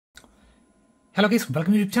Hello guys,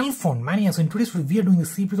 welcome to your channel Phone Mania. So in today's video, we are doing the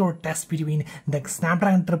CPU throttle test between the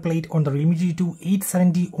Snapdragon 888 on the Realme Gt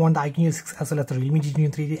 870 on the iQOO 6 as well as the Realme Gt Neo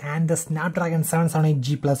 3D and the Snapdragon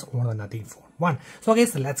 778G Plus on the Nothing Phone 1. So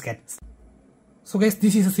guys, let's get. So guys,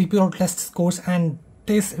 this is a CPU throttle test course and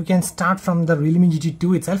this you can start from the Realme Gt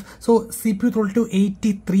 2 itself. So CPU throttle to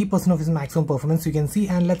 83% of its maximum performance you can see,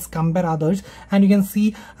 and let's compare others and you can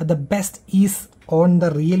see the best is on the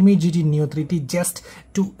Realme Gt Neo 3D just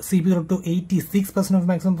to CPU throttle to 86% of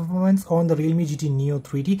maximum performance on the Realme Gt Neo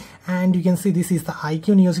 3D, and you can see this is the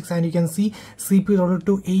iQOO Neo 6 and you can see CPU throttle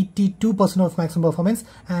to 82% of maximum performance.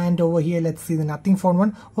 And over here let's see the Nothing Phone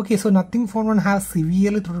 1. Okay, so Nothing Phone 1 has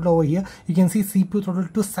severely throttled over here. You can see CPU throttle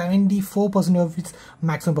to 74% of its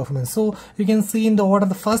maximum performance. So you can see in the order,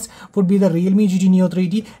 the first would be the Realme Gt Neo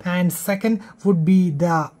 3D and second would be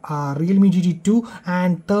the Realme Gt 2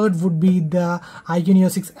 and third would be the iQOO Neo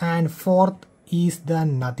 6 and fourth is the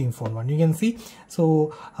Nothing Phone 1. You can see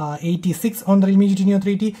so 86 on the Realme Gt Neo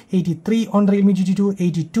 3D, 83 on the Realme Gt 2,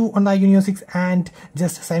 82 on the iQOO Neo 6 and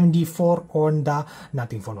just 74 on the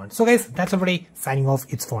Nothing Phone 1. So guys, that's already signing off.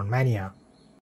 It's Phone Mania.